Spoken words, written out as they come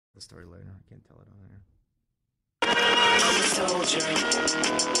the story later. I can't tell it on there. I'm a soldier.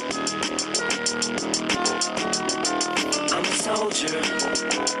 I'm a soldier.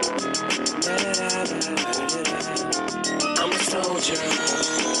 I'm a soldier.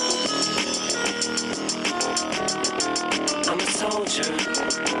 I'm a soldier.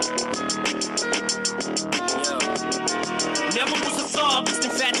 Never was a thug, just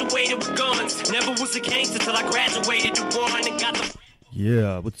infatuated with guns. Never was a gangster till I graduated to one and got the...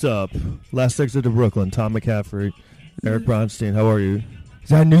 Yeah, what's up? Last Exit to Brooklyn, Tom McCaffrey, Eric Bronstein. How are you? Is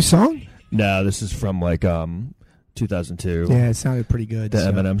that a new song? No, this is from like 2002. Yeah, it sounded pretty good. The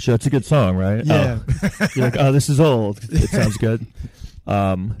Eminem show. It's a good song, right? Yeah. Oh. You're like, oh, this is old. It sounds good.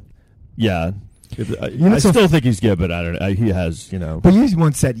 Yeah. I still think he's good, but I don't know. He has, you know. But you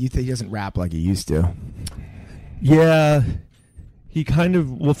once said you think he doesn't rap like he used to. Yeah. He kind of...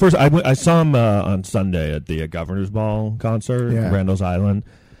 Well, first, I saw him on Sunday at the Governor's Ball concert, Randall's Island.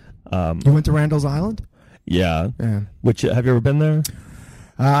 You went to Randall's Island? Yeah. Yeah. Which, have you ever been there?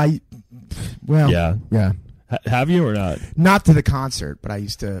 Yeah. Have you or not? Not to the concert, but I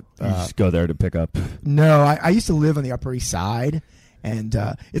used to... You just go there to pick up... No, I used to live on the Upper East Side, and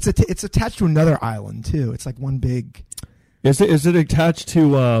it's attached to another island, too. It's like one big... Is it attached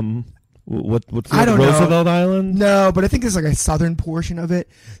to... What's I don't Roosevelt know. Island? No, but I think there's like a southern portion of it.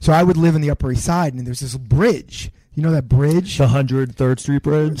 So I would live in the Upper East Side, and there's this bridge. You know that bridge? The 103rd Street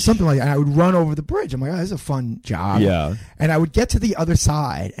Bridge? Something like that. And I would run over the bridge. I'm like, oh, this is a fun job. Yeah. And I would get to the other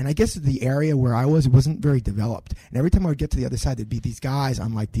side, and I guess the area where I was, it wasn't very developed. And every time I would get to the other side, there'd be these guys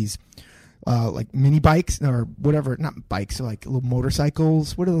on like these... like mini bikes or whatever, not bikes, so like little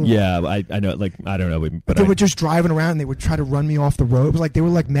motorcycles. What are those? Yeah, I know. Like I don't know, but they were just driving around and they would try to run me off the road. It was like they were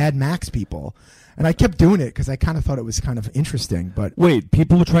like Mad Max people, and I kept doing it because I kind of thought it was kind of interesting. But wait,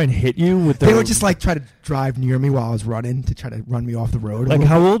 people would try and hit you with their... They would just like try to drive near me while I was running to try to run me off the road. Like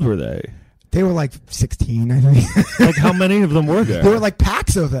how old were they? They were like 16, I think. Like how many of them were there? There were like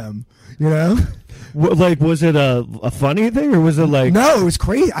packs of them. You know. Like, was it a funny thing, or was it like... No, it was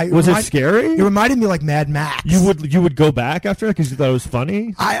crazy. Was it scary? It reminded me like Mad Max. You would go back after that because you thought it was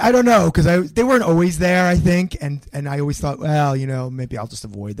funny? I don't know, because they weren't always there, I think, and I always thought, well, you know, maybe I'll just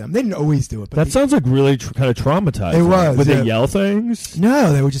avoid them. They didn't always do it. But that sounds like really kind of traumatizing. It was. Would they yell things?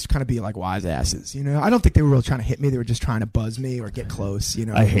 No, they would just kind of be like wise asses, you know? I don't think they were really trying to hit me. They were just trying to buzz me or get close, you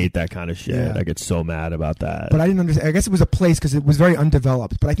know? I hate that kind of shit. Yeah. I get so mad about that. But I didn't understand. I guess it was a place because it was very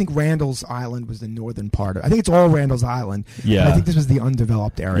undeveloped. But I think Randall's Island was the northern part of it. I think it's all Randall's Island. Yeah. I think this was the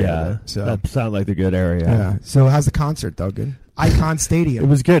undeveloped area. Yeah. So that sounded like the good area. Yeah. So how's the concert, though? Good. Icon Stadium. It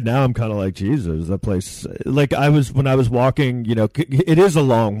was good. Now I'm kind of like, Jesus, that place. Like when I was walking, you know, it is a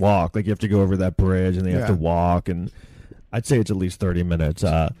long walk. Like you have to go over that bridge and then you have to walk, and I'd say it's at least 30 minutes.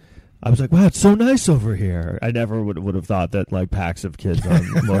 I was like, wow, it's so nice over here. I never would have thought that like packs of kids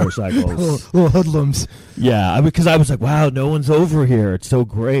on motorcycles, little hoodlums. Yeah, because I was like, wow, no one's over here. It's so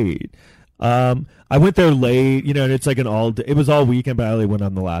great. I went there late, you know, and it's like it was all weekend, but I only went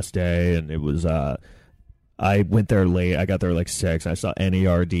on the last day, and it was, I went there late. I got there like 6. I saw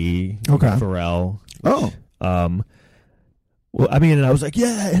NERD, Pharrell. Oh. Well, I mean, and I was like,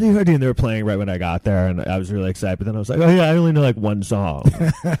 yeah, NERD, and they were playing right when I got there, and I was really excited, but then I was like, oh yeah, I only know like one song.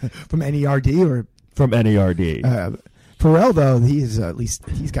 From NERD or? From NERD. Pharrell, though,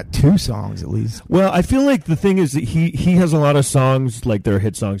 he's got 2 songs at least. Well, I feel like the thing is that he has a lot of songs, like they're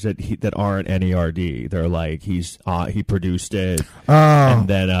hit songs that aren't NERD. They're like he produced it, and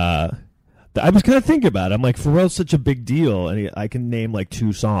then I was kind of thinking about it. I'm like, Pharrell's such a big deal, and I can name like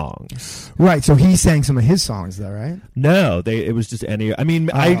 2 songs. Right, so he sang some of his songs, though, right? No, it was just any. I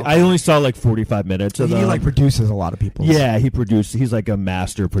mean, I only saw like 45 minutes of them. He like produces a lot of people. Yeah, he's like a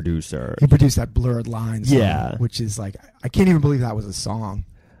master producer. He produced that Blurred Lines song, yeah, which is like, I can't even believe that was a song.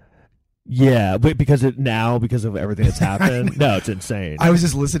 Yeah, but because of everything that's happened, no, it's insane. I was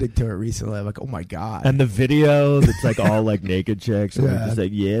just listening to it recently. I'm like, oh my god! And the video that's like all like naked chicks, and just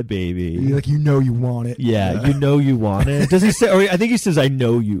like, yeah, baby, you're like, you know, you want it. Yeah, you know, you want it. Does he say? Or I think he says, I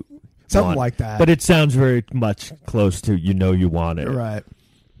know you. Something like that. But it sounds very much close to you know you want it. Right.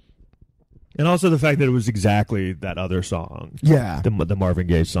 And also the fact that it was exactly that other song. Yeah. The Marvin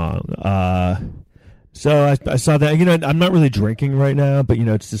Gaye song. So I saw that. You know, I'm not really drinking right now, but, you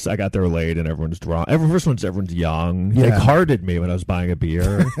know, it's just I got there late and everyone's drunk. Everyone's young. Yeah. They carded me when I was buying a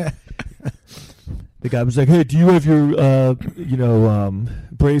beer. The guy was like, hey, do you have your,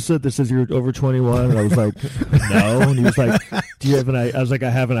 bracelet that says you're over 21? And I was like, no. And he was like, do you have an ID? I was like, I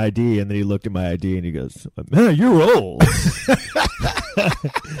have an ID. And then he looked at my ID and he goes, man, you're old.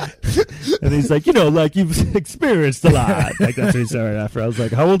 And he's like, like you've experienced a lot. Like that's what he said right after. I was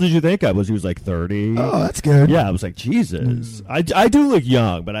like, how old did you think I was? He was like 30. Oh, that's good. Yeah, I was like, Jesus. I do look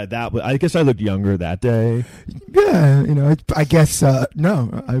young, but I guess I looked younger that day. Yeah, I guess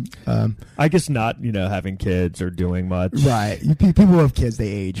no. I guess not. Having kids or doing much. Right. People who have kids, they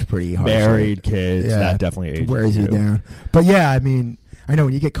age pretty hard. Married kids, that definitely ages. Wears you down. But yeah, I mean, I know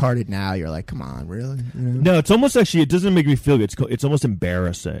when you get carded now, you're like, come on, really? No, it's almost actually, it doesn't make me feel good. It's almost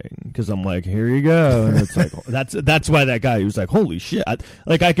embarrassing because I'm like, here you go. And it's like, that's why that guy, he was like, holy shit.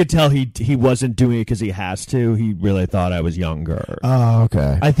 I could tell he wasn't doing it because he has to. He really thought I was younger. Oh,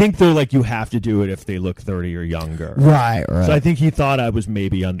 okay. I think they're like, you have to do it if they look 30 or younger. Right. So I think he thought I was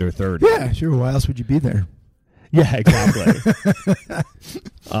maybe under 30. Yeah, sure. Why else would you be there? Yeah, exactly.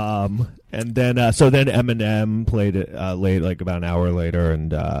 And then so then Eminem played it late, like about an hour later,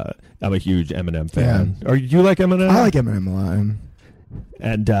 and I'm a huge Eminem fan. Yeah. Or do you like Eminem? I like Eminem a lot.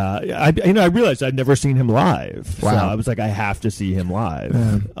 And I realized I'd never seen him live. Wow. So I was like, I have to see him live.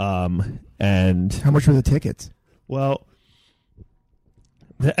 Yeah. And how much were the tickets? Well,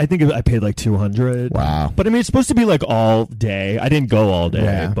 I think I paid like $200. Wow. But I mean, it's supposed to be like all day. I didn't go all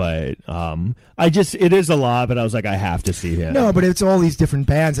day, but it is a lot, but I was like, I have to see him. No, but it's all these different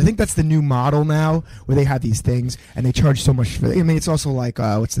bands. I think that's the new model now where they have these things and they charge so much for it. I mean, it's also like,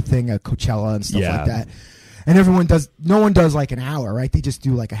 what's the thing, Coachella and stuff like that. And no one does like an hour, right? They just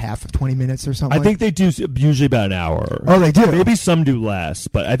do like a half of 20 minutes or something. I think they do usually about an hour. Oh, they do? Maybe some do less,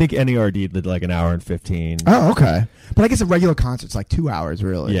 but I think NERD did like an hour and 15. Oh, okay. But I guess a regular concert's like 2 hours,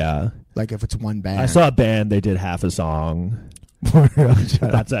 really. Yeah. Like if it's one band. I saw a band, they did half a song.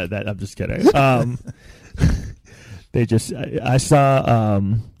 That's it. I'm just kidding. I saw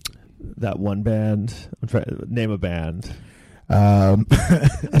that one band. I'm trying to name a band.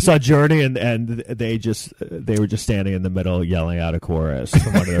 I saw Journey and they were just standing in the middle yelling out a chorus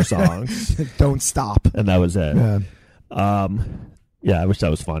from one of their songs. Don't stop. And that was it. Yeah. I wish that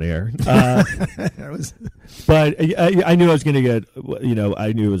was funnier. But I knew I was going to get,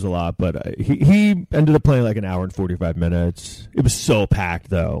 I knew it was a lot, but he ended up playing like an hour and 45 minutes. It was so packed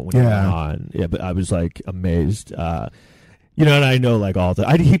though when he went on. Yeah, but I was like amazed. And I know like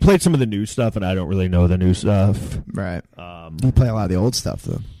he played some of the new stuff, and I don't really know the new stuff. Right. You play a lot of the old stuff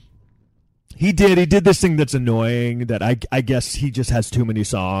though. He did this thing that's annoying. That I guess he just has too many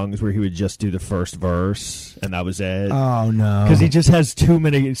songs where he would just do the first verse and that was it. Oh no! Because he just has too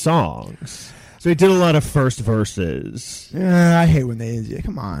many songs. So he did a lot of first verses. Yeah, I hate when they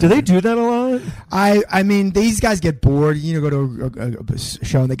come on. Do they do that a lot? I mean, these guys get bored. Go to a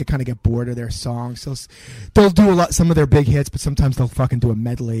show and they kind of get bored of their songs. So they'll do some of their big hits, but sometimes they'll fucking do a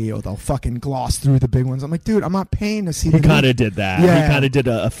medley or they'll fucking gloss through the big ones. I'm like, dude, I'm not paying to see. He kind of did that. Yeah. He kind of did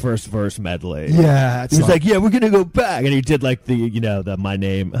a first verse medley. Yeah, he was like, yeah, we're gonna go back, and he did like the my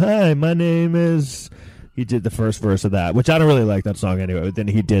name is. He did the first verse of that, which I don't really like that song anyway. But then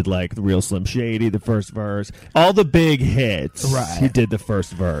he did like the Real Slim Shady, the first verse, all the big hits. Right. He did the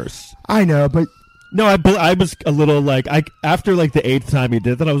first verse. I know, but no, I was a little like after like the 8th time he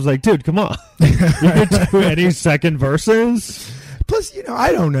did that, I was like, dude, come on, you could do any second verses. Plus,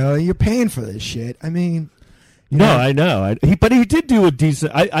 I don't know. You're paying for this shit. I mean. I know. But he did do a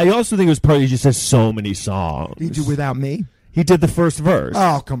decent. I also think it was partly he just has so many songs. Did you do Without Me? He did the first verse.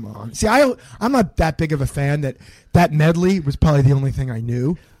 Oh, come on. See, I'm not that big of a fan that medley was probably the only thing I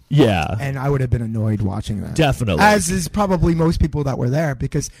knew. Yeah. And I would have been annoyed watching that. Definitely. As is probably most people that were there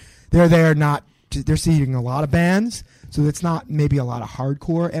because they're there they're seeing a lot of bands. So it's not maybe a lot of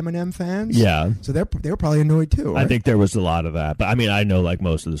hardcore Eminem fans. Yeah. So they were probably annoyed too. Right? I think there was a lot of that. But I mean, I know like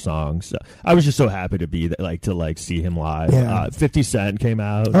most of the songs. So I was just so happy to be there, to see him live. Yeah. 50 Cent came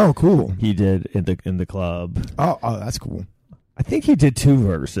out. Oh, cool. He did in the club. Oh, that's cool. I think he did 2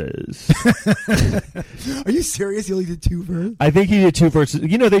 verses. Are you serious? He only did 2 verses? I think he did 2 verses.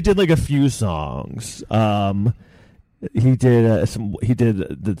 They did like a few songs. He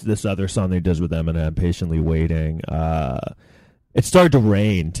did this other song he does with Eminem, Patiently Waiting. It started to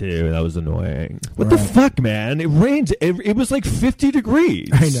rain too. That was annoying. What the fuck, man? It rained. It was like 50 degrees.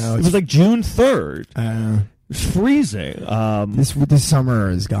 I know. It was like June 3rd. It was freezing. This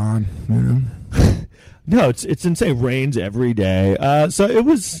summer is gone. No, it's insane. It rains every day. So it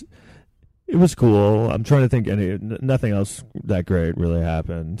was cool. I'm trying to think. Nothing else that great really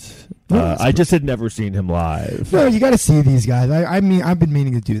happened. I just had never seen him live. No, you got to see these guys. I mean, I've been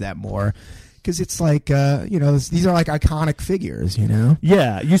meaning to do that more because it's like these are like iconic figures.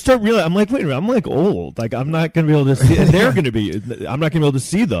 Yeah, you start realizing. I'm like, wait a minute. I'm like old. Like I'm not going to be able to see. They're going to be. I'm not going to be able to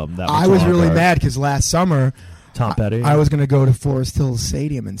see them. That much I was really longer. mad because last summer. Tom Petty. I was going to go to Forest Hills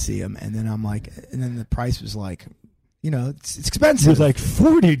Stadium and see him, and then I'm like, and then the price was like it's expensive. It was like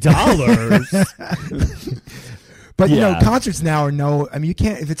 $40. But concerts now are you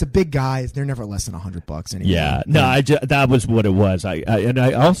can't, if it's a big guy, they're never less than $100 anymore. Yeah, no, that was what it was. I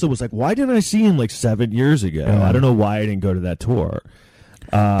also was like, why didn't I see him like 7 years ago? I don't know why I didn't go to that tour.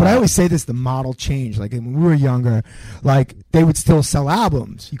 But I always say this: the model changed. Like when we were younger, like they would still sell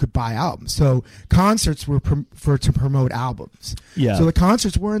albums. You could buy albums. So concerts were to promote albums. Yeah. So the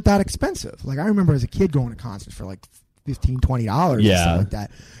concerts weren't that expensive. Like I remember as a kid going to concerts for like $15, $20 and stuff like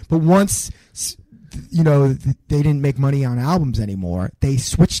that. But once they didn't make money on albums anymore, they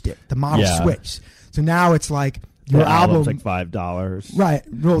switched it. The model switched. So now it's like your album's like $5. Right.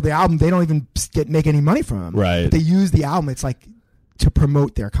 No, the album they don't even make any money from them. Right. But they use the album. It's like to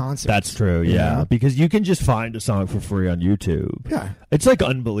promote their concerts. That's true, yeah. Because you can just find a song for free on YouTube. Yeah. It's like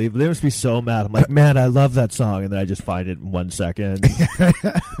unbelievable. They must be so mad. I'm like, man, I love that song. And then I just find it in 1 second.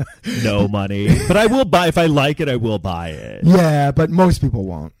 No money. But I will buy, if I like it, I will buy it. Yeah, but most people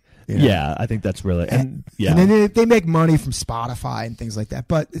won't. Yeah, I think that's really... And then they make money from Spotify and things like that,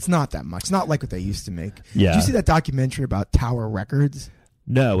 but it's not that much. It's not like what they used to make. Yeah. Did you see that documentary about Tower Records?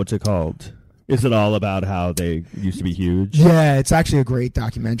 No, what's it called? Is it all about how they used to be huge? Yeah, it's actually a great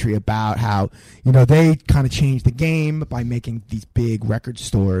documentary about how, they kind of changed the game by making these big record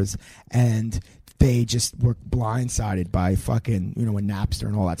stores, and they just were blindsided by fucking, when Napster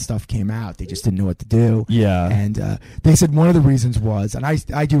and all that stuff came out. They just didn't know what to do. Yeah. And they said one of the reasons was, and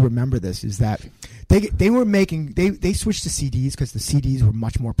I do remember this, is that they were making, they switched to CDs because the CDs were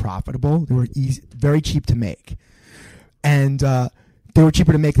much more profitable. They were very cheap to make. And they were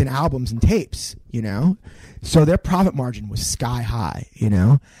cheaper to make than albums and tapes, so their profit margin was sky high,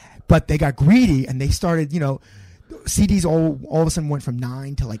 but they got greedy and they started, CDs all of a sudden went from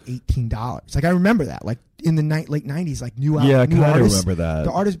 $9 to like $18. Like I remember that, like in the late 90s, like new artists, remember that.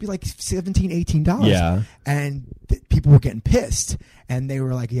 The artists would be like $17, $18. Yeah. And people were getting pissed and they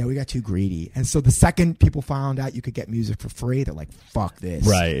were like, yeah, we got too greedy. And so the second people found out you could get music for free, they're like, fuck this.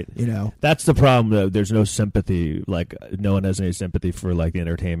 Right. That's the problem, though. There's no sympathy. Like no one has any sympathy for like the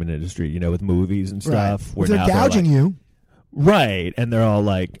entertainment industry, with movies and stuff. Right. They're gouging you. Right. And they're all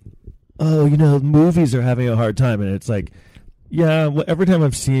like, oh, movies are having a hard time. And it's like, yeah, every time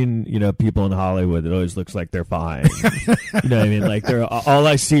I've seen, people in Hollywood, it always looks like they're fine. You know what I mean? Like, all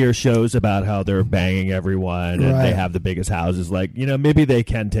I see are shows about how they're banging everyone and they have the biggest houses. Like, maybe they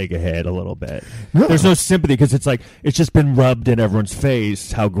can take a hit a little bit. No. There's no sympathy because it's like, it's just been rubbed in everyone's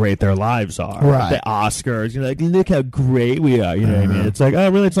face how great their lives are. Right. The Oscars, like, look how great we are. You know what I mean? It's like, oh,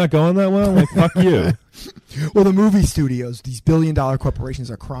 really? It's not going that well? Like, fuck you. Well, the movie studios, these billion-dollar corporations,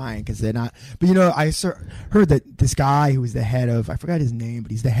 are crying because they're not. But I heard that this guy who was the head of, I forgot his name,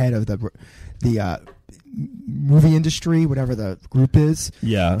 but he's the head of the movie industry, whatever the group is.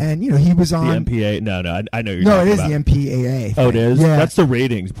 Yeah. And he was on the MPA. No, I know you're. No, it is about. the MPAA. Oh, it is. Yeah. That's the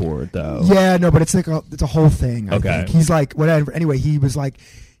ratings board, though. Yeah, no, but it's like it's a whole thing. I think. He's like whatever. Anyway, he was like,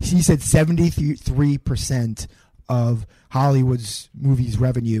 he said 73% of Hollywood's movies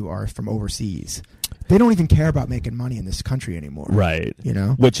revenue are from overseas. They don't even care about making money in this country anymore. Right.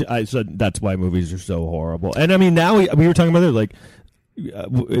 Which I said that's why movies are so horrible. And I mean, now we were talking about it, like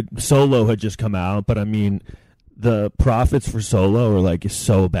Solo had just come out, but I mean, the profits for Solo are like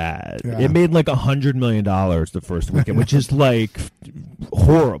so bad. Yeah. It made like $100 million the first weekend, which is like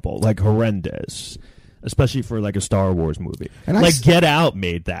horrible, like horrendous. Especially for like a Star Wars movie, and like Get Out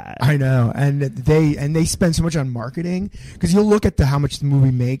made that. I know, and they spend so much on marketing because you'll look at how much the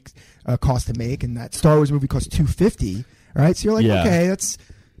movie cost to make, and that Star Wars movie cost $250, right? So you're like, okay, that's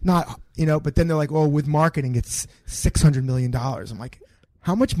not but then they're like, oh, with marketing it's $600 million. I'm like,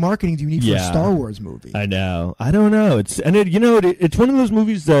 how much marketing do you need for a Star Wars movie? I know, I don't know. It's one of those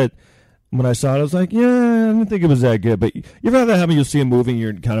movies that. When I saw it, I was like, yeah, I didn't think it was that good. But you ever have that happen? You'll see a movie and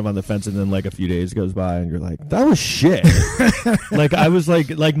you're kind of on the fence, and then like a few days goes by and you're like, that was shit. Like I was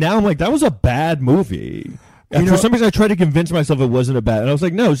like now I'm like, that was a bad movie. And for some reason, I tried to convince myself it wasn't a bad. And I was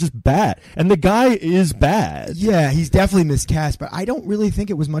like, no, it's just bad. And the guy is bad. Yeah, he's definitely miscast. But I don't really think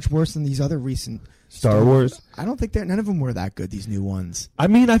it was much worse than these other recent Star Wars. I don't think none of them were that good, these new ones. I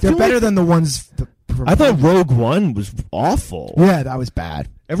mean, they're better than the ones... I thought Rogue One was awful. Yeah, that was bad.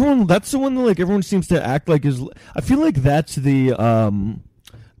 That's the one that like everyone seems to act like is. I feel like that's the.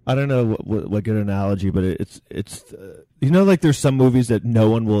 I don't know what good analogy, but it's like there's some movies that no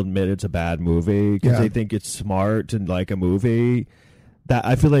one will admit it's a bad movie because they think it's smart to like a movie. That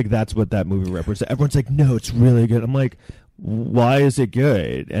I feel like that's what that movie represents. Everyone's like, no, it's really good. I'm like, why is it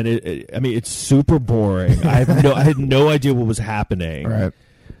good? And I mean, it's super boring. I had no idea what was happening. Right.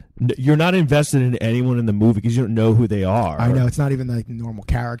 You're not invested in anyone in the movie because you don't know who they are. I know, it's not even like normal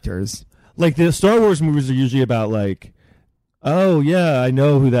characters. like the Star Wars movies are usually about like, oh yeah, I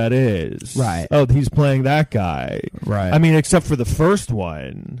know who that is. Right. Oh, he's playing that guy. Right. I mean, except for the first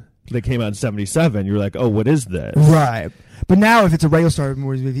one that came out in '77, you were like, oh, what is this? Right. But now, if it's a regular Star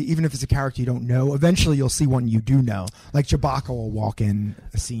Wars movie, even if it's a character you don't know, eventually you'll see one you do know. Like Chewbacca will walk in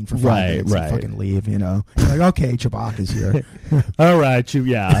a scene for 5 minutes and fucking leave. You know, you're like, okay, Chewbacca's here. All right,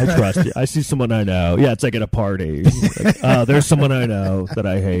 I trust you. I see someone I know. Yeah, it's like at a party. Like, there's someone I know that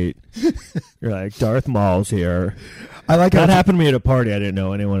I hate. You're like, Darth Maul's here. I like that happened to me at a party. I didn't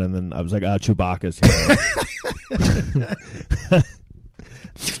know anyone, and then I was like, Chewbacca's here.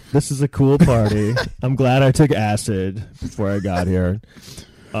 This is a cool party. I'm glad I took acid before I got here.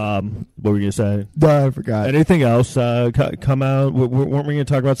 What were you going to say? No, I forgot. Anything else come out? Weren't we going to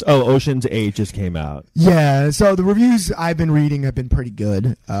talk about? Oh, Ocean's 8 just came out. Yeah, so the reviews I've been reading have been pretty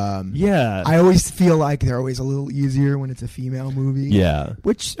good. Yeah. I always feel like they're always a little easier when it's a female movie. Yeah.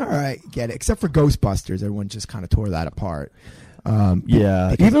 Which, all right, get it. Except for Ghostbusters, everyone just kind of tore that apart.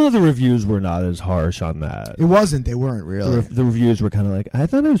 Yeah, even though the reviews were not as harsh on that. It wasn't. They weren't really. The reviews were kind of like, I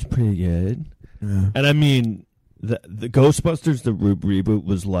thought it was pretty good. Yeah. And I mean, the Ghostbusters, the reboot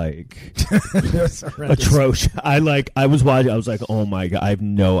was like atrocious. I was watching. I was like, oh my God, I have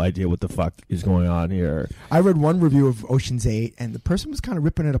no idea what the fuck is going on here. I read one review of Ocean's 8, and the person was kind of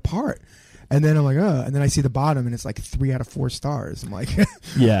ripping it apart. And then I'm like, oh, and then I see the bottom, and it's like 3 out of 4 stars. I'm like,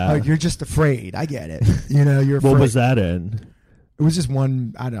 yeah, like, you're just afraid. I get it. You know, you're afraid. What was that in? It was just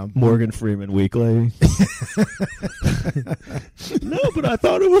one, I don't know. Morgan Freeman Weekly. No, but I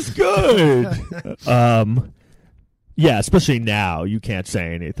thought it was good. Yeah, especially now, you can't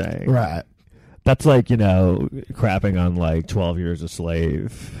say anything. Right. That's like, crapping on like 12 Years a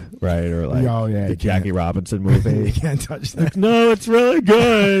Slave, right? Or like the Jackie Robinson movie. You can't touch that. No, it's really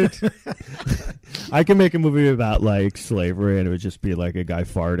good. I can make a movie about like slavery and it would just be like a guy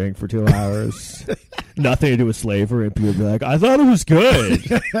farting for 2 hours. Nothing to do with slavery, and people would be like, I thought it was good.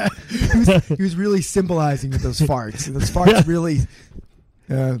 he was really symbolizing with those farts. And those farts really...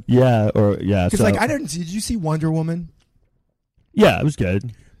 Because did you see Wonder Woman? Yeah, it was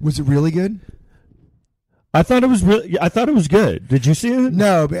good. Was it really good? I thought it was good. Did you see it?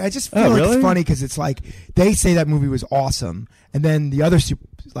 No, but I just feel like it's funny because it's like they say that movie was awesome, and then the other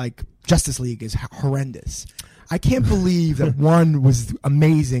Justice League is horrendous. I can't believe that one was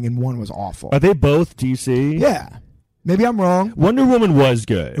amazing and one was awful. Are they both DC? Yeah. Maybe I'm wrong. Wonder Woman was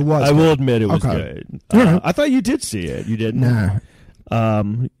good. It was. I will admit it was good. I thought you did see it. You didn't? Nah.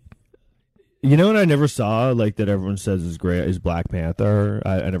 You know what I never saw, like that everyone says is great, is Black Panther.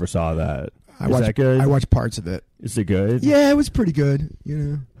 I never saw that. Is that good? I watched parts of it. Is it good? Yeah, it was pretty good.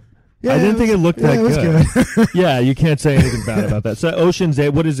 Yeah, I didn't think it looked that good. It was good. Yeah, you can't say anything bad about that. So Ocean's 8,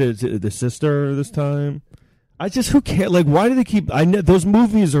 what is it? Is it the sister this time? Who cares? Like, why do they keep? I know those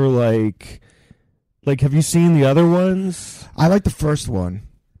movies are like, have you seen the other ones? I like the first one.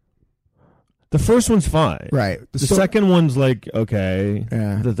 The first one's fine. Right. The second one's like, okay.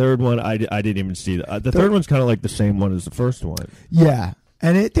 Yeah. The third one, I didn't even see. The third one's kind of like the same one as the first one. Yeah.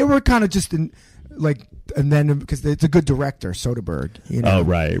 And they were kind of just in, like, and then because it's a good director, Soderbergh. Oh,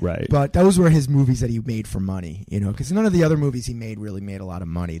 right. But those were his movies that he made for money, because none of the other movies he made really made a lot of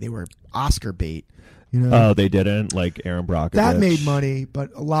money. They were Oscar bait. Oh, they didn't? Like Aaron Brockovich? That made money,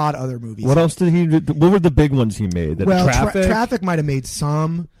 but a lot of other movies. What else did he do? What were the big ones he made? Traffic? Traffic might have made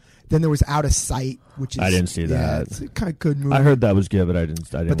some. Then there was Out of Sight, which is... I didn't see that. It's a kind of good movie. I heard that was good, but I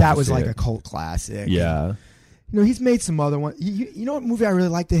didn't but that was like a cult classic. Yeah. And, he's made some other ones. You know what movie I really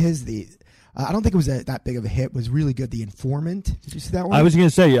liked of his? I don't think it was that big of a hit. Was really good. The Informant. Did you see that one? I was going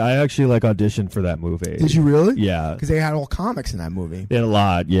to say, I actually auditioned for that movie. Did you really? Yeah. Because they had all comics in that movie. They had a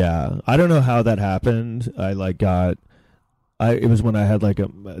lot, yeah. I don't know how that happened. It was when I had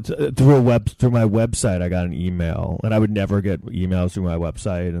through my website I got an email, and I would never get emails through my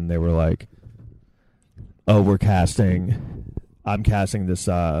website, and they were like, "Oh, I'm casting this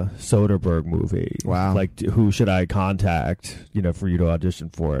Soderbergh movie. Wow. Like, who should I contact, for you to audition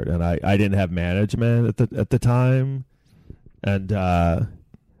for it?" And I didn't have management at the time, and all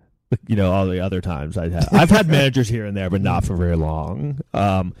the other times I've had managers here and there, but not for very long.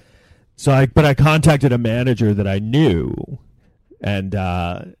 But I contacted a manager that I knew. And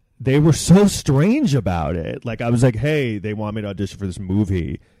they were so strange about it. Like, I was like, hey, they want me to audition for this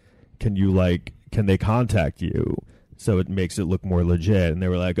movie. Can they contact you? So it makes it look more legit. And they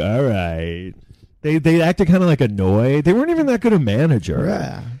were like, all right. They acted kind of like annoyed. They weren't even that good a manager.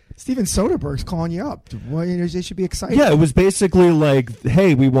 Yeah. Steven Soderbergh's calling you up. Well, they should be excited. Yeah, it was basically like,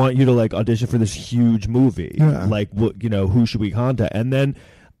 hey, we want you to audition for this huge movie. Yeah. Like, who should we contact? And then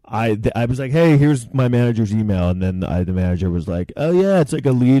I was like, hey, here's my manager's email, and then the manager was like, oh yeah, it's like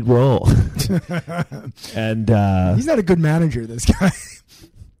a lead role. And he's not a good manager, this guy.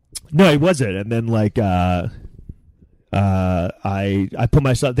 No, he wasn't. And then like I put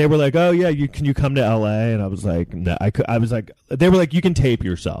myself. They were like, "Oh yeah, can you come to L.A.?" And I was like, "No." I was like, they were like, "You can tape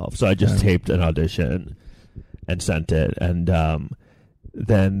yourself." So I just taped an audition and sent it. And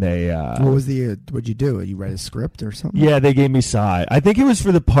then they. What was the? What'd you do? You read a script or something? Yeah, they gave me side. I think it was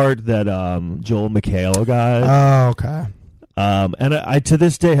for the part that Joel McHale got. Oh, okay. And I to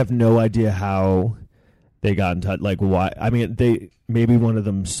this day have no idea how they got in touch. Like why? I mean, maybe one of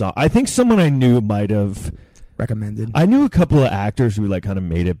them saw. I think someone I knew might have. Recommended. I knew a couple of actors who like kind of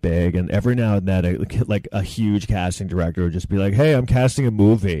made it big, and every now and then like a huge casting director would just be like, "Hey, I'm casting a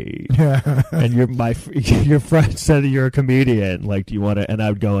movie, and your friend said you're a comedian. Like, do you want to?" And I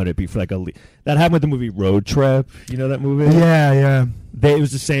would go and it'd be for like that happened with the movie Road Trip. You know that movie? Yeah. It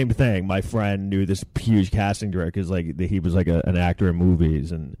was the same thing. My friend knew this huge casting director because like he was like an actor in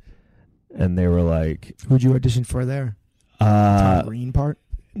movies, and they were like, "Who'd you audition for there?" Tom Green part.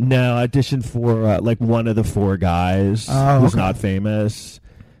 No, I auditioned for like one of the four guys who's not famous.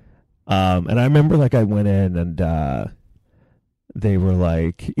 And I remember like I went in and they were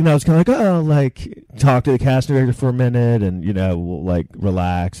like, I was kind of like, oh, like talk to the casting director for a minute and, we'll like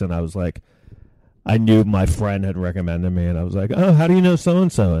relax. And I was like, I knew my friend had recommended me and I was like, oh, how do you know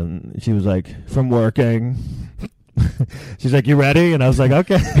so-and-so? And she was like, from working. She's like, you ready? And I was like,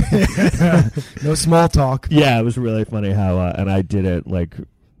 okay. No small talk. Yeah, it was really funny how, and I did it like,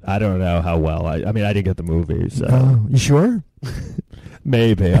 I don't know how well. I mean, I didn't get the movie. So. You sure?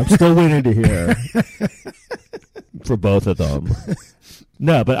 Maybe. I'm still waiting to hear for both of them.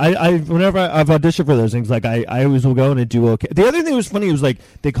 No, but I whenever I've auditioned for those things, like I always will go in and do okay. The other thing that was funny was like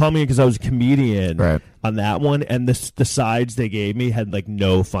they called me because I was a comedian on that one, and the sides they gave me had like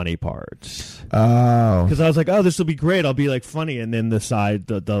no funny parts. Oh, because I was like, oh, this will be great. I'll be like funny, and then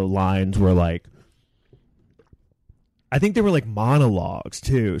the lines were like. I think they were like monologues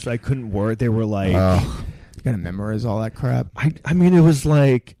too, so I couldn't work. They were like, you gotta memorize all that crap. I mean, it was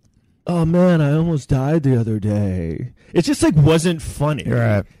like, oh man, I almost died the other day. It just like wasn't funny,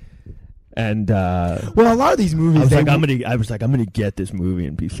 right? And well, a lot of these movies, I was like, I'm gonna get this movie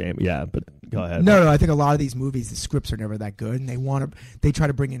and be famous. Yeah, but go ahead. No, I think a lot of these movies, the scripts are never that good, and they try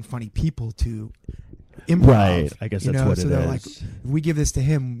to bring in funny people to. Improv, right, I guess that's what so it they're is. Like, if we give this to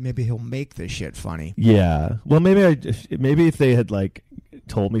him, maybe he'll make this shit funny. Yeah. Well, maybe if they had like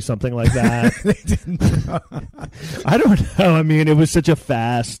told me something like that. They didn't. I don't know. I mean, it was such a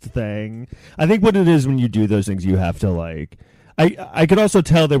fast thing. I think what it is when you do those things, you have to like. I could also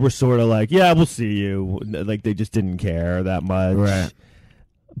tell they were sort of like, yeah, we'll see you. Like they just didn't care that much. Right.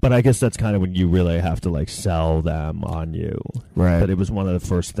 But I guess that's kind of when you really have to like sell them on you. Right. But it was one of the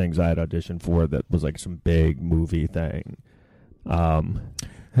first things I had auditioned for that was like some big movie thing.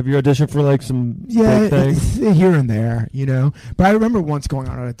 Have you auditioned for like some big things? Here and there, But I remember once going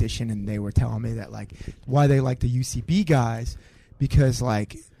on an audition and they were telling me that like why they like the UCB guys because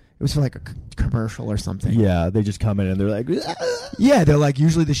like it was for like a commercial or something. Yeah, they just come in and they're like, yeah, they're like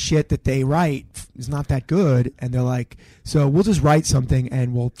usually the shit that they write is not that good, and they're like, so we'll just write something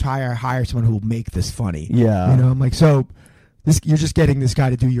and we'll hire someone who will make this funny. Yeah, I'm like, so you're just getting this guy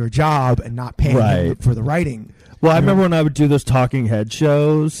to do your job and not paying him for the writing. Well, I remember when I would do those talking head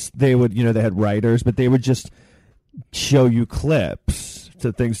shows, they would, they had writers, but they would just show you clips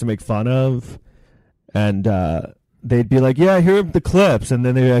to things to make fun of, and they'd be like, yeah, here are the clips, and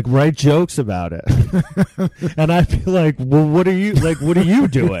then they'd like write jokes about it. And I'd be like, well, what are you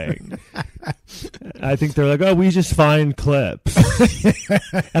doing? I think they're like, oh, we just find clips.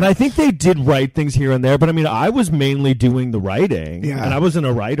 And I think they did write things here and there, but I mean, I was mainly doing the writing, and I wasn't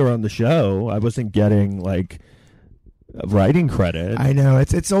a writer on the show. I wasn't getting like writing credit. I know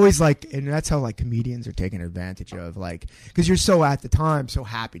it's always like, and that's how like comedians are taken advantage of, like because you're so at the time so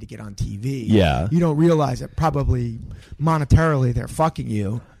happy to get on TV. Yeah, you don't realize that probably monetarily they're fucking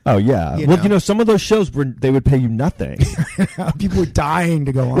you. Oh yeah. Well, some of those shows they would pay you nothing. People were dying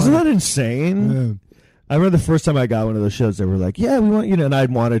to go on. Isn't that insane? Yeah. I remember the first time I got one of those shows, they were like, yeah, we want and I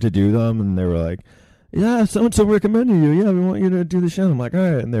wanted to do them, and they were like, yeah, so and so recommended you. Yeah, we want you to do the show. I'm like, all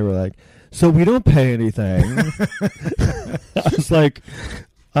right, and they were like, so we don't pay anything. I was like,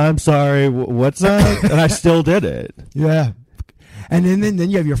 I'm sorry, what's that? And I still did it. Yeah. And then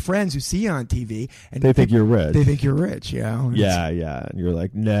you have your friends who see you on TV. And they think you're rich. They think you're rich, yeah. Yeah. And you're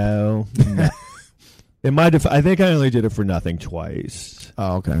like, no. I think I only did it for nothing twice.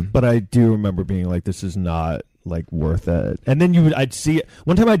 Oh, okay. But I do remember being like, this is not like worth it. And then I'd see it.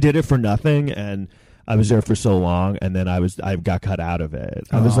 One time I did it for nothing, and I was there for so long, and then I got cut out of it.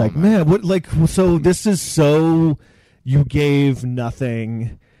 I was Oh, like, man. man, what? Like, so this is so you gave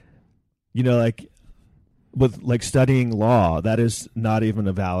nothing. You know, like with like studying law, that is not even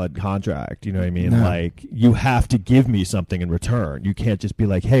a valid contract. You know what I mean? No. Like, you have to give me something in return. You can't just be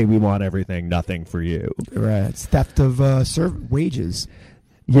like, hey, we want everything, nothing for you. Right. It's theft of wages.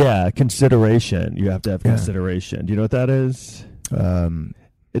 Yeah, consideration. You have to have Yeah. consideration. Do you know what that is?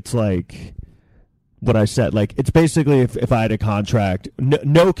 It's like what I said. Like, it's basically if I had a contract,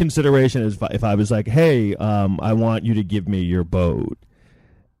 no consideration is if I was like, hey, I want you to give me your boat.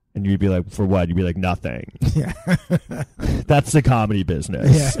 And you'd be like, for what? You'd be like, nothing. Yeah. That's the comedy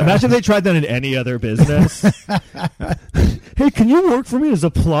business. Yeah. Imagine if they tried that in any other business. Hey, can you work for me as a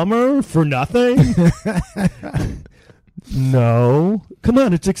plumber for nothing? No. Come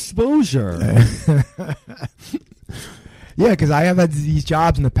on, it's exposure. Yeah, because I have had these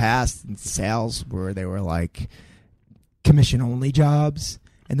jobs in the past in sales where they were like commission only jobs,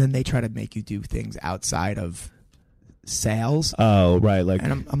 and then they try to make you do things outside of sales. Oh, right. Like,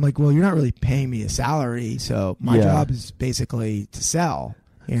 And I'm like, well, you're not really paying me a salary, so my Yeah. job is basically to sell.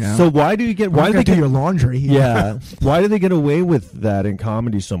 You know, so why do you get? I'm Why not do gonna they do get? your laundry? Yeah. Why do they get away with that in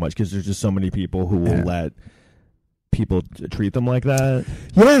comedy so much? Because there's just so many people who will Yeah. let people treat them like that.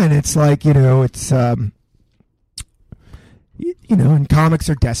 Yeah, and it's like, you know, it's you know, and comics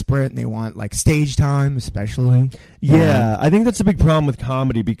are desperate and they want like stage time, especially. Yeah, I think that's a big problem with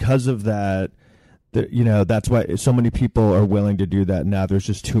comedy because of that. You know, that's why so many people are willing to do that now. There's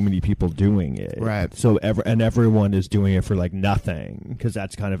just too many people doing it, Right. So everyone is doing it for like nothing because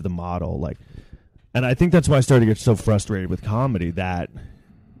that's kind of the model. Like, and I think that's why I started to get so frustrated with comedy. That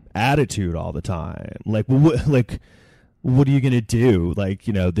attitude all the time. Like, what are you gonna do? Like,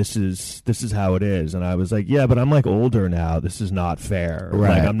 you know, this is how it is. And I was like, yeah, but I'm like older now. This is not fair.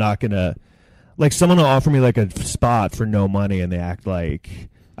 Right. Like, I'm not gonna. Like, someone will offer me like a spot for no money, and they act like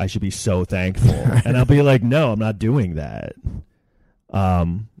I should be so thankful, and I'll be like, no, I'm not doing that.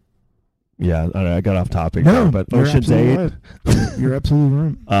 Yeah, I don't know, I got off topic No, there, but you're Ocean's absolutely 8. right. You're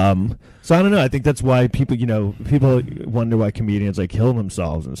absolutely right. So I don't know. I think that's why people wonder why comedians like kill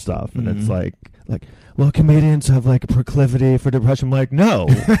themselves and stuff, and it's like, well, comedians have like a proclivity for depression. I'm like, no,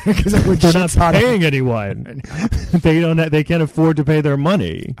 Because they're not paying anyone. They can't afford to pay their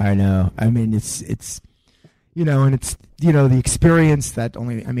money. I know. I mean, it's you know, and it's, you know, the experience that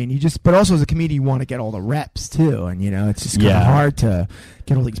only, I mean, but also as a comedian, you want to get all the reps too. And, you know, it's just kind of hard to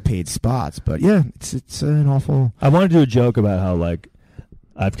get all these paid spots. But yeah, it's an awful. I want to do a joke about how, like,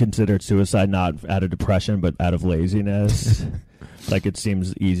 I've considered suicide not out of depression, but out of laziness. Like, it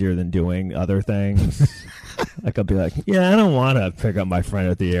seems easier than doing other things. Like, I'll be like, yeah, I don't want to pick up my friend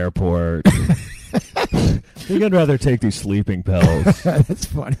at the airport. I think I'd rather take these sleeping pills. That's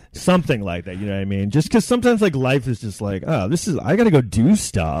funny. Something like that, you know what I mean? Just because sometimes, like, life is just like, oh, I got to go do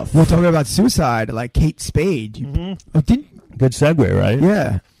stuff. We're talking about suicide, like Kate Spade. Good segue, right?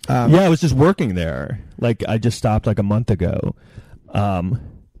 Yeah. Yeah, I was just working there. Like, I just stopped like a month ago. What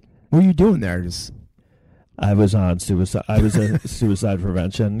were you doing there? Just I was on suicide. I was a suicide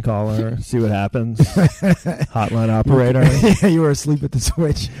prevention caller. See what happens. Hotline operator. Yeah, you were asleep at the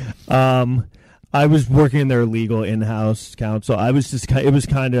switch. I was working in their legal in-house counsel. I was just. It was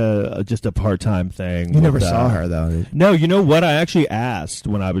kind of just a part-time thing. You never saw her though. No, you know what? I actually asked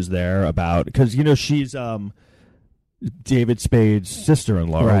when I was there about, because you know she's David Spade's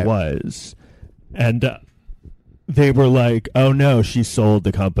sister-in-law, Right. was, and they were like, "Oh no, she sold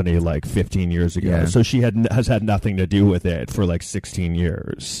the company like 15 years ago, Yeah. so she has had nothing to do with it for like 16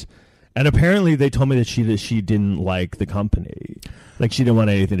 years." And apparently, they told me that she didn't like the company, like she didn't want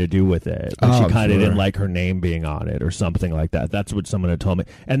anything to do with it. Like she kind of didn't like her name being on it or something like that. That's what someone had told me.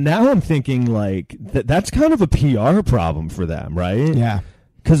 And now I'm thinking like that's kind of a PR problem for them, right? Yeah.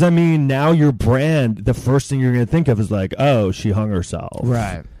 Because I mean, now your brand, the first thing you're going to think of is like, oh, she hung herself.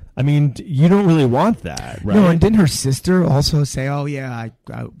 Right. I mean, you don't really want that, right? No, and didn't her sister also say, "Oh yeah,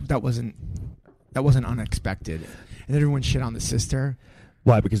 that wasn't unexpected," and everyone shit on the sister.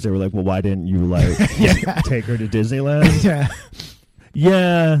 Why? Because they were like, well, why didn't you like take her to Disneyland? Yeah.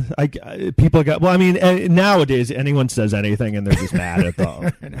 Yeah, people got. Well, I mean, nowadays anyone says anything and they're just mad at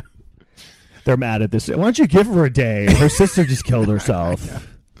them. I know. They're mad at this. Why don't you give her a day? Her sister just killed herself.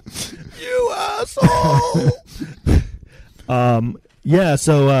 You asshole. Yeah.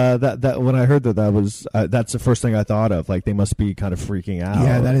 So that when I heard that was that's the first thing I thought of. Like they must be kind of freaking out.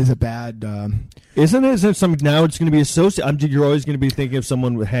 Yeah, that is a bad. Isn't it? Is it some now? It's going to be associated. You're always going to be thinking of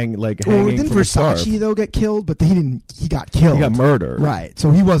someone hanging Well, hanging didn't from a scarf. Versace though get killed? But he didn't. He got killed. He got murdered. Right.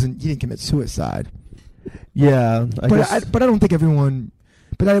 So he didn't commit suicide. Yeah, But I don't think everyone.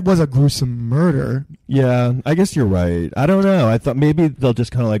 but that was a gruesome murder. Yeah, I guess you're right. I don't know. I thought maybe they'll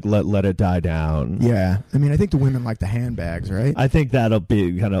just kind of like let it die down. Yeah, I mean, I think the women like the handbags, right? I think that'll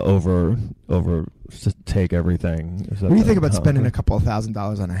be kind of over take everything. What do you think about spending a couple of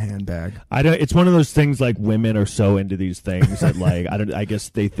 $1,000s on a handbag? I don't. It's one of those things like women are so into these things that like I guess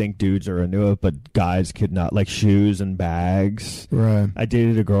they think dudes are into it, but guys could not, like shoes and bags. Right. I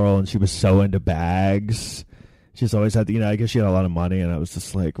dated a girl and she was so into bags. She's always had, I guess she had a lot of money, and I was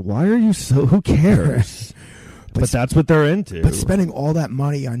just like, why are you so? Who cares? but that's what they're into. But spending all that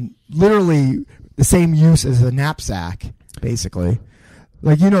money on literally the same use as a knapsack, basically.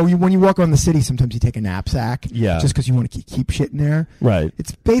 Like, when you walk around the city, sometimes you take a knapsack. Yeah. Just because you want to keep shit in there. Right.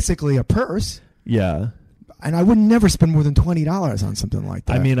 It's basically a purse. Yeah. And I would never spend more than $20 on something like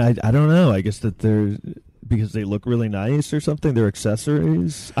that. I mean, I don't know. I guess that they're, because they look really nice or something, they're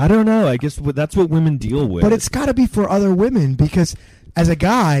accessories. I don't know. I guess that's what women deal with. But it's got to be for other women, because as a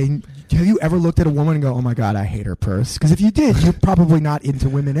guy, have you ever looked at a woman and go, oh my God, I hate her purse? Because if you did, you're probably not into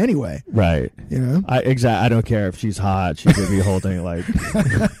women anyway. Right. I don't care if she's hot. She could be holding like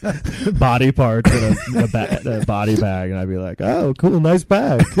body parts in a body bag, and I'd be like, oh, cool, nice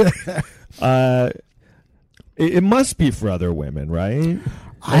bag. It must be for other women, right?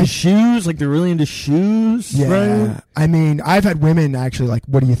 And shoes, like they're really into shoes, yeah. right? I mean, I've had women actually like,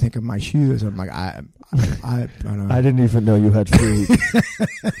 what do you think of my shoes? I'm like, I don't know. I didn't even know you had feet.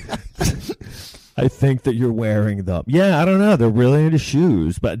 I think that you're wearing them. Yeah, I don't know. They're really into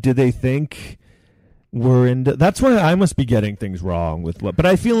shoes, but do they think we're into? That's why I must be getting things wrong with what. But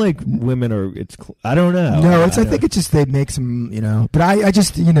I feel like women are. I don't know. No, I think it's just they make some, But I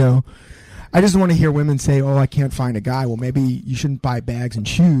just, I just want to hear women say, oh, I can't find a guy. Well, maybe you shouldn't buy bags and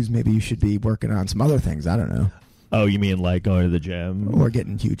shoes. Maybe you should be working on some other things. I don't know. Oh, you mean like going to the gym? Or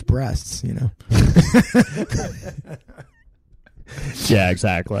getting huge breasts, Yeah,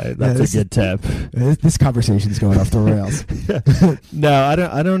 exactly. That's a good tip. This conversation's going off the rails. No, I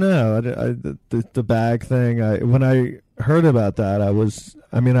don't know. The bag thing, when I heard about that, I was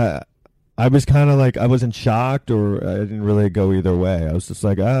kind of like, I wasn't shocked, or I didn't really go either way. I was just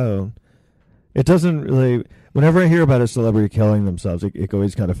like, oh. It doesn't really. Whenever I hear about a celebrity killing themselves, it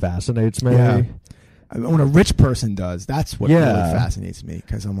always kind of fascinates me. Yeah. When a rich person does, that's what really fascinates me,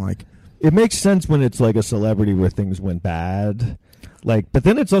 because I'm like, it makes sense when it's like a celebrity where things went bad. Like, but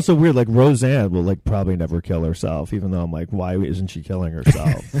then it's also weird. Like Roseanne will like probably never kill herself, even though I'm like, why isn't she killing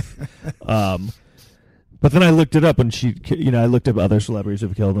herself? But then I looked it up, and I looked up other celebrities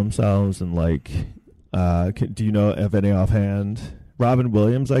who've killed themselves, and like, do you know of any offhand? Robin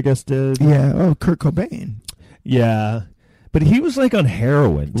Williams, I guess, did. Yeah. Oh, Kurt Cobain. Yeah. But he was like on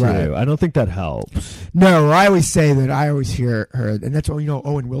heroin, too. Right. I don't think that helps. No, I always say that. I always heard, and that's why,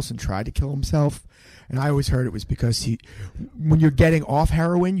 Owen Wilson tried to kill himself. And I always heard it was because when you're getting off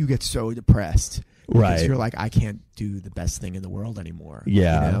heroin, you get so depressed. Because you're like, I can't do the best thing in the world anymore.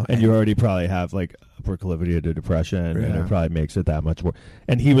 Yeah. And you already probably have like a proclivity to depression, and it probably makes it that much worse.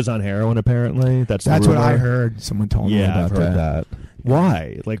 And he was on heroin, apparently. That's what I heard. Someone told me about I've heard that.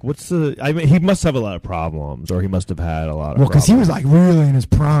 Why? Like, what's the? I mean, he must have a lot of problems, or he must have had a lot of. Well, because he was like really in his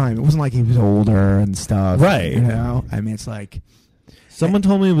prime. It wasn't like he was older and stuff, right? I mean, it's like someone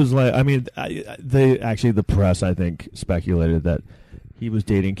told me it was like. I mean, the press, I think, speculated that he was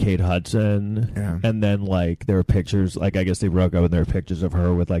dating Kate Hudson, and then like there were pictures. Like, I guess they broke up, and there were pictures of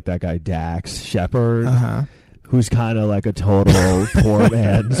her with like that guy Dax Shepard. Who's kind of like a total poor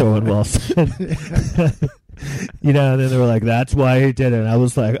man's Owen Wilson. And then they were like, that's why he did it. And I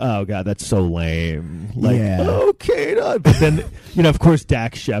was like, oh, God, that's so lame. Like, okay. But then, of course,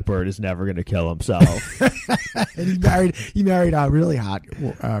 Dax Shepard is never going to kill himself. And he married a really hot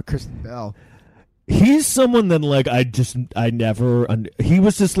Kristen Bell. He's someone that, like, he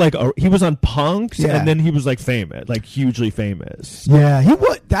was just like, he was on Punks, and then he was, like, famous, like, hugely famous. Yeah,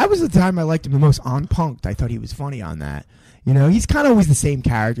 that was the time I liked him the most, on Punk'd. I thought he was funny on that. He's kind of always the same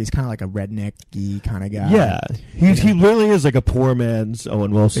character. He's kind of like a redneck-y kind of guy. Yeah, he really is like a poor man's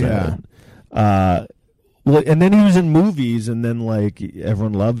Owen Wilson. Yeah. Well, and then he was in movies, and then like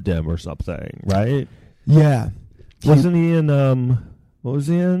everyone loved him or something, right? Yeah. Wasn't he in? What was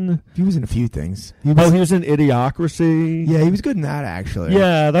he in? He was in a few things. He was in Idiocracy. Yeah, he was good in that, actually.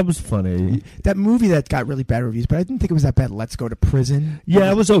 Yeah, that was funny. That movie that got really bad reviews, but I didn't think it was that bad. Let's Go to Prison.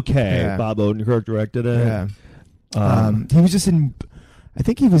 Yeah, it was okay. Yeah. Bob Odenkirk directed it. Yeah. He was just in. I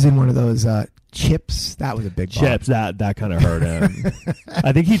think he was in one of those Chips. That was a big Chips. That kind of hurt him.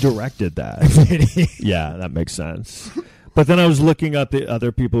 I think he directed that. Yeah, that makes sense. But then I was looking up the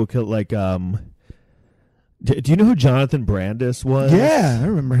other people who killed, like. Do you know who Jonathan Brandis was? Yeah, I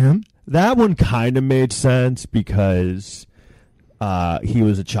remember him. That one kind of made sense because he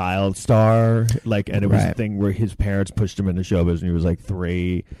was a child star, like, and it was a Right. thing where his parents pushed him into showbiz when he was like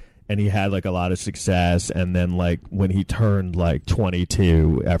 3, and he had like a lot of success, and then like when he turned like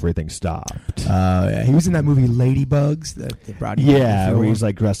 22, everything stopped. Yeah. He was in that movie Ladybugs that brought him Yeah, where he's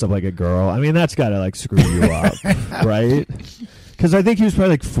like dressed up like a girl. I mean, that's gotta like screw you up, right? Because I think he was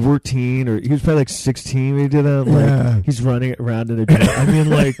probably like 14, or he was probably like 16 when he did that. Like, Yeah. he's running around in a gym. I mean,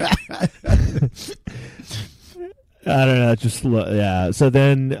 like, I don't know. Just yeah. So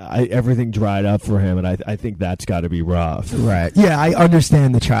then everything dried up for him, and I think that's got to be rough. Right. Yeah, I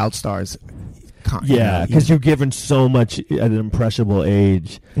understand the child stars. Yeah, because you're given so much at an impressionable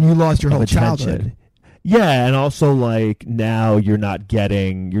age, and you lost your of whole attention. childhood. Yeah, and also like now you're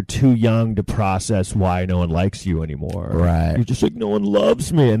too young to process why no one likes you anymore. Right. You're just like, no one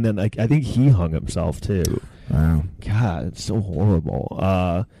loves me, and then like I think he hung himself too. Wow. God, it's so horrible.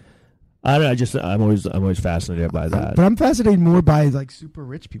 I don't know. I'm always fascinated by that. But I'm fascinated more by like super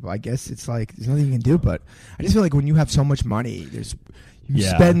rich people. I guess it's like there's nothing you can do. But I just feel like when you have so much money, you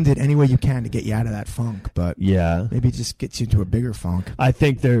spend it any way you can to get you out of that funk. But yeah, maybe it just gets you into a bigger funk. I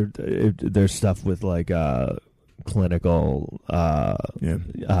think there's stuff with like clinical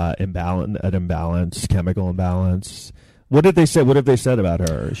imbalance, chemical imbalance. What did they say? What have they said about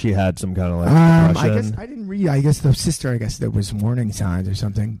her? She had some kind of like depression. I guess I didn't read. I guess the sister. I guess there was warning signs or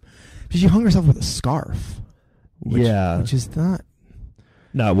something. She hung herself with a scarf. Which is not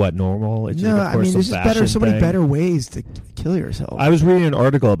what normal. It's no, just, of course, I mean, there's just so many better ways to kill yourself. I was reading an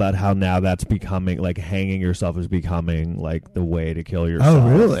article about how now that's becoming like hanging yourself is becoming like the way to kill yourself.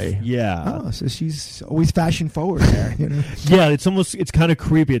 Oh, really? Yeah. Oh, so she's always fashion forward there. You know? Yeah, it's kind of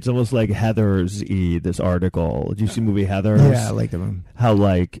creepy. It's almost like Heathers-y, this article. Did you see the movie Heathers? Yeah, I like them. How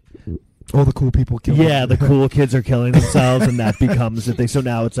like all the cool people kill. Yeah, the cool kids are killing themselves, and that becomes the thing. So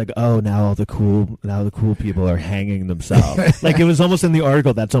now it's like, oh, now the cool people are hanging themselves. Like it was almost in the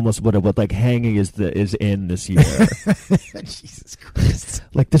article. That's almost what like hanging is in this year. Jesus Christ!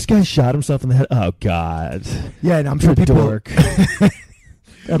 Like this guy shot himself in the head. Oh God! Yeah, and I'm sure people. Dork.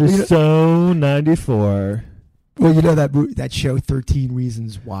 That is so 94. Well, you know that show 13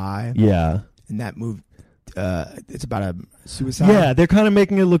 Reasons Why. Yeah, and that movie. It's about a suicide. Yeah, they're kind of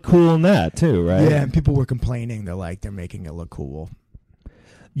making it look cool in that too, right? Yeah, and people were complaining. They're making it look cool.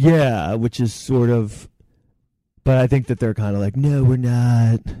 Yeah, which is sort of, but I think that they're kind of like, no, we're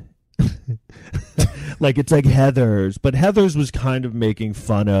not. Like it's like Heathers, but Heathers was kind of making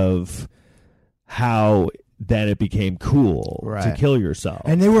fun of how then it became cool to kill yourself,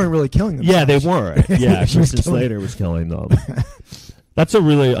 and they weren't really killing themselves. Yeah, they weren't. Yeah, Christian Slater was killing them. That's a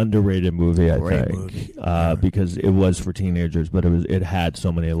really underrated movie, I think, because it was for teenagers, but it had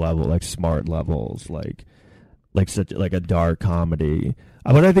so many smart levels, like a dark comedy.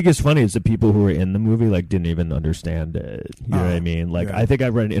 What I think is funny is the people who were in the movie didn't even understand it. You know what I mean? Like I think I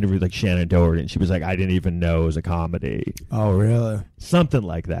read an interview with Shannon Doherty, and she was like, "I didn't even know it was a comedy." Oh, really? Something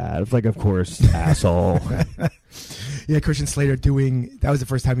like that. It's like, of course, asshole. Yeah, Christian Slater that was the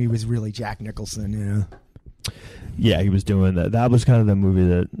first time he was really Jack Nicholson. Yeah. Yeah, he was doing that. That was kind of the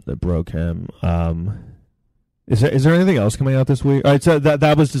movie that broke him. Is there anything else coming out this week? All right, so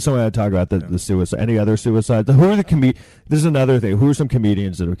that was just something I talk about, the suicide. Any other suicides? Who are this is another thing. Who are some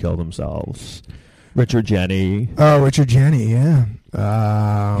comedians that have killed themselves? Richard Jeni. Oh, Richard Jeni,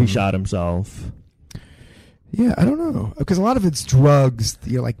 yeah. He shot himself. Yeah, I don't know. Because a lot of it's drugs,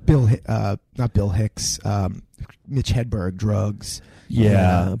 like not Bill Hicks, Mitch Hedberg, drugs.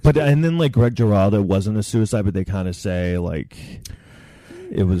 Yeah, but and then Greg Giraldo wasn't a suicide, but they kind of say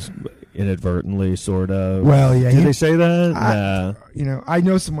it was inadvertently, sort of. Well, yeah. Did they say that? Yeah. I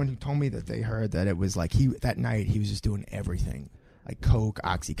know someone who told me that they heard that it was that night he was just doing everything. Like coke,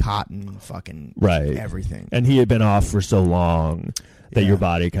 Oxycontin, fucking everything. And he had been off for so long that your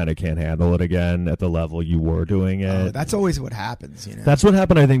body kind of can't handle it again at the level you were doing it. That's always what happens, you know. That's what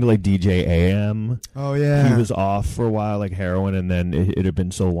happened, I think, to DJ AM. Oh, yeah. He was off for a while, heroin, and then it had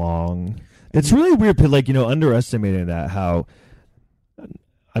been so long. It's really weird, underestimating that, how...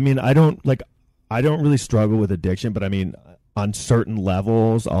 I mean, I don't really struggle with addiction, but I mean, on certain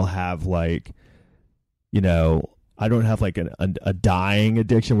levels, I'll have I don't have a dying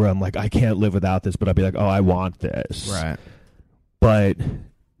addiction where I'm I can't live without this, but I'll be like, oh, I want this. Right. But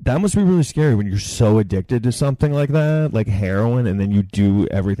that must be really scary when you're so addicted to something like that, like heroin, and then you do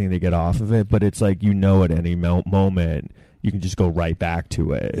everything to get off of it, but it's at any moment, you can just go right back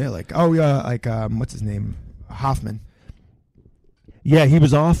to it. Yeah, what's his name? Hoffman. Yeah, he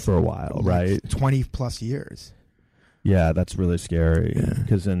was off for a while, right? 20 plus years. Yeah, that's really scary.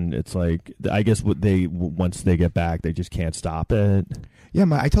 Because then it's I guess once they get back, they just can't stop it. Yeah,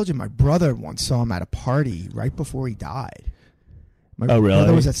 I told you my brother once saw him at a party right before he died. My Oh, really?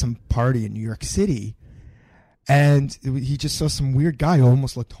 brother was at some party in New York City, and he just saw some weird guy who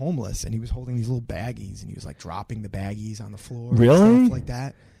almost looked homeless, and he was holding these little baggies, and he was like dropping the baggies on the floor. Really? And stuff like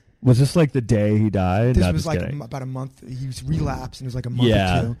that. Was this like the day he died? This No, was just like kidding. about a month. He was relapsed, and it was like a month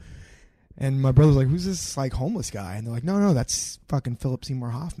Yeah. or two. And my brother was like, "Who's this like homeless guy?" And they're like, "No, that's fucking Philip Seymour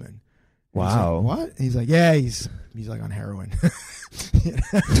Hoffman." And he's Wow. like, what? And he's like, "Yeah, he's like on heroin."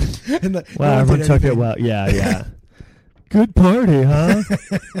 And Wow, no one everyone did took it anything. well. Yeah, yeah. Good party, huh?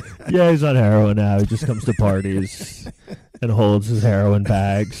 Yeah, he's on heroin now. He just comes to parties and holds his heroin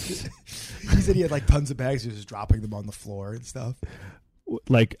bags. He said he had like tons of bags. He was just dropping them on the floor and stuff.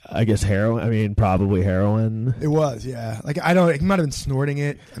 Like, I guess heroin. I mean, probably heroin. It was, yeah. Like I don't. He might have been snorting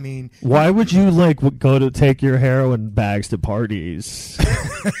it. I mean, Why would you like go to take your heroin bags to parties?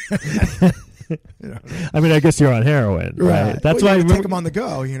 you know, I mean, I guess you're on heroin, right? That's well, why I you remember, take them on the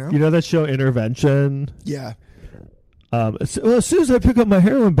go. You know. you know that show Intervention. Yeah. Well, as soon as I pick up my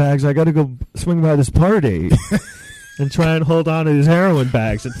heroin bags, I got to go swing by this party and try and hold on to these heroin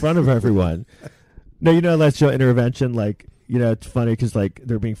bags in front of everyone. No, you know that show Intervention, like, you know, it's funny because like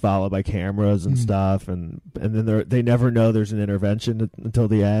they're being followed by cameras and stuff, and then they never know there's an intervention until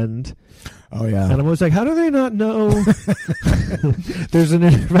the end. Oh yeah. And I'm always like, how do they not know there's an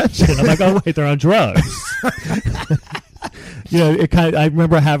intervention? I'm like, oh wait, they're on drugs. You know, I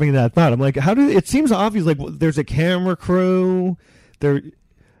remember having that thought. I'm like, it seems obvious. Like, there's a camera crew. There,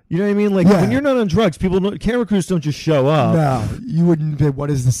 you know what I mean? Like, Yeah. when you're not on drugs, camera crews don't just show up. No, you wouldn't be. What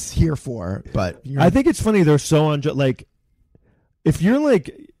is this here for? But I think it's funny they're so on like, if you're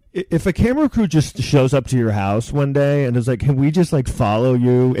like, if a camera crew just shows up to your house one day and is like, can we just like follow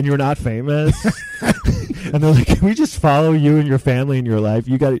you? And you're not famous, and they're like, can we just follow you and your family and your life?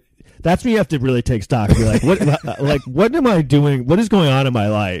 You got to. That's when you have to really take stock and be like, what am I doing? What is going on in my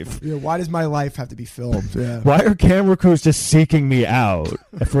life? Yeah, why does my life have to be filmed? Yeah. Why are camera crews just seeking me out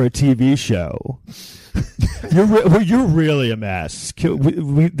for a TV show? You're really a mess.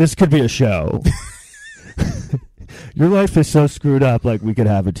 This could be a show. Your life is so screwed up, like we could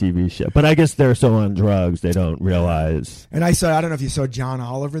have a TV show. But I guess they're so on drugs, they don't realize. And I don't know if you saw John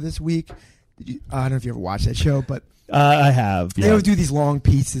Oliver this week. I don't know if you ever watched that show, but I have. they Yeah. would do these long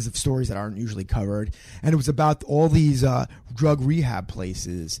pieces of stories that aren't usually covered. And it was about all these drug rehab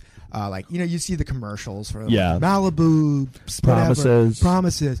places. Like, you know, you see the commercials for Yeah. Malibu, whatever,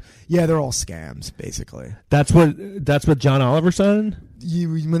 Promises. Yeah, they're all scams, basically. That's what John Oliver said?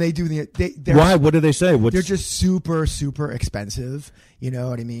 When they do they're Why? What do they say? they're just super, super expensive. You know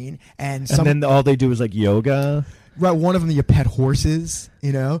what I mean? And then all they do is like yoga. Right, one of them, you pet horses,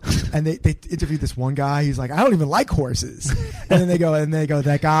 you know, and they interviewed this one guy. He's like, I don't even like horses, and then they go,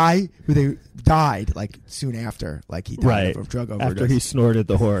 that guy who they died like soon after, like he died of drug overdose after he snorted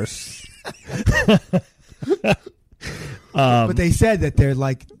the horse. But they said that they're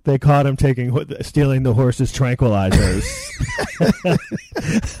like, they caught him stealing the horse's tranquilizers.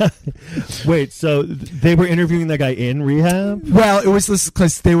 Wait, so they were interviewing that guy in rehab? well, it was this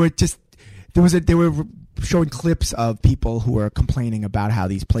because they were showing clips of people who were complaining about how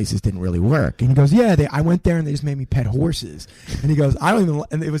these places didn't really work. And he goes, yeah, I went there and they just made me pet horses. And he goes,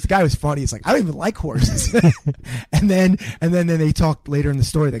 and it was the guy who was funny. He's like, I don't even like horses. and then they talked later in the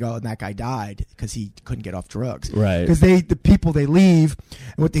story. They go, and that guy died because he couldn't get off drugs. Right. Because the people they leave,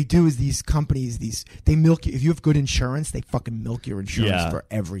 and what they do is these companies, they milk you. If you have good insurance, they fucking milk your insurance for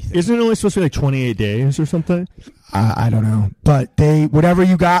everything. Isn't it only supposed to be like 28 days or something? I don't know. But whatever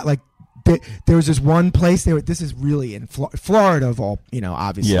you got, like, there was this one place. This is really in Florida, of all, you know,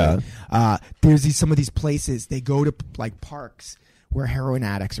 obviously. Yeah. There's some of these places. They go to like parks where heroin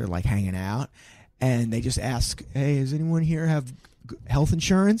addicts are like hanging out, and they just ask, "Hey, does anyone here have health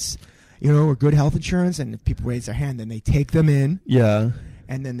insurance? You know, or good health insurance?" And if people raise their hand, then they take them in. Yeah.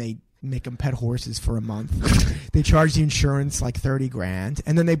 And then they make them pet horses for a month. They charge the insurance like $30,000,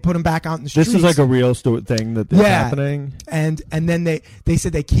 and then they put them back out in the streets. This is like a real thing that's happening. And then they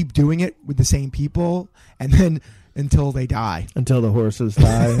said they keep doing it with the same people, and then until they die. Until the horses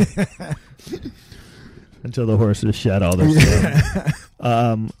die. Until the horses shed all their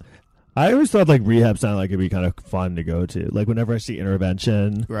skin. I always thought like rehab sounded like it'd be kind of fun to go to. Like whenever I see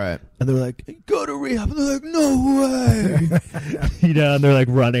Intervention, right? And they're like, "Go to rehab," and they're like, "No way," you know. And they're like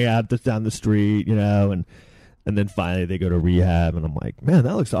running out down the street, you know, and then finally they go to rehab, and I'm like, man,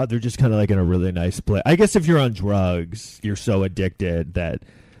 that looks odd. They're just kind of like in a really nice place. I guess if you're on drugs, you're so addicted that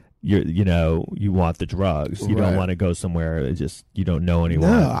you want the drugs. You don't want to go somewhere you don't know anyone.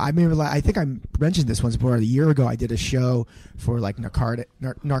 No, I mean, like, I think I mentioned this once before. A year ago, I did a show for like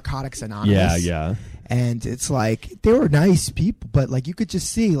Narcotics Anonymous. Yeah. And it's like they were nice people, but like you could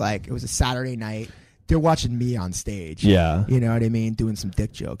just see like it was a Saturday night they're watching me on stage. Yeah. You know what I mean? Doing some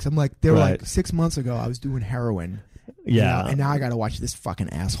dick jokes. I'm like, they were Right. like 6 months ago I was doing heroin. you Yeah. know, and now I got to watch this fucking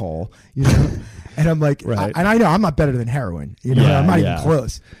asshole, you know? And I'm like, Right. and I know I'm not better than heroin, you know? Yeah, I'm not yeah. even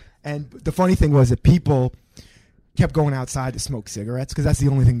close. And the funny thing was that people kept going outside to smoke cigarettes because that's the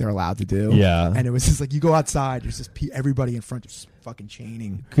only thing they're allowed to do. Yeah. And it was just like, you go outside, there's just everybody in front just fucking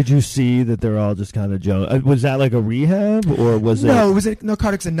chaining. Could you see that they're all just kind of was that like a rehab or was No, it? it was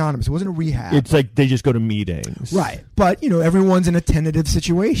Narcotics Anonymous. It wasn't a rehab. It's like they just go to meetings. Right. But, you know, everyone's in a tentative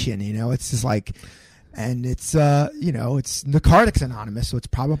situation, you know? It's just like, and it's, you know, it's Narcotics Anonymous, so it's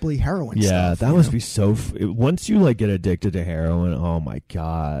probably heroin Yeah, stuff. that you must know? be so. Once you like get addicted to heroin, oh my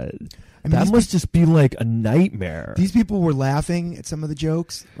god, I mean, that these must just be like a nightmare. These people were laughing at some of the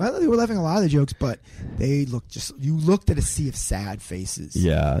jokes. Well, they were laughing at a lot of the jokes, but they looked you looked at a sea of sad faces.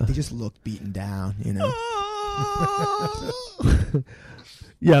 Yeah. They just looked beaten down, you know?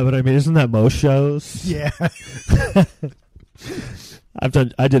 Yeah, but I mean, isn't that most shows? Yeah.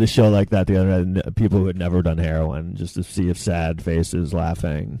 I did a show like that the other night. And people who had never done heroin, just a sea of sad faces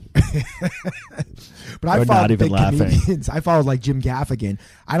laughing. But I Or followed not even big laughing. comedians. I followed like Jim Gaffigan.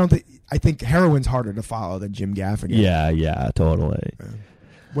 I think heroin's harder to follow than Jim Gaffigan. Yeah, totally.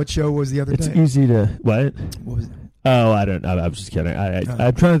 What show was the other It's day? easy to what? What was it? Oh, I don't know. I was just kidding.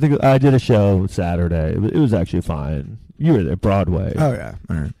 I'm trying to think. I did a show Saturday. It was actually fine. You were there, Broadway. Oh yeah.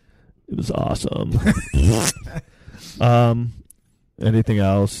 All right. It was awesome. Anything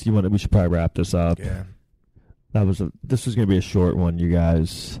else you want? We should probably wrap this up. Yeah. This was going to be a short one, you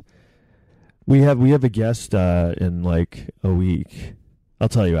guys. We have a guest in like a week. I'll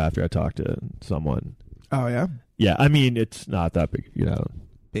tell you after I talk to someone. Oh yeah. Yeah, I mean it's not that big, you know.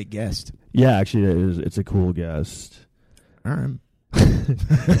 Big guest. Yeah, actually, it is. It's a cool guest. All right. Do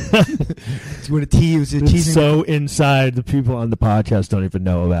you want to tease? It's so inside, the people on the podcast don't even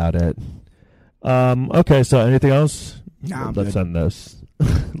know about it. Okay, so anything else? Nah, I'm Let's good. end this.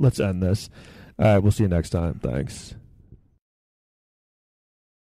 Let's end this. All right, we'll see you next time. Thanks.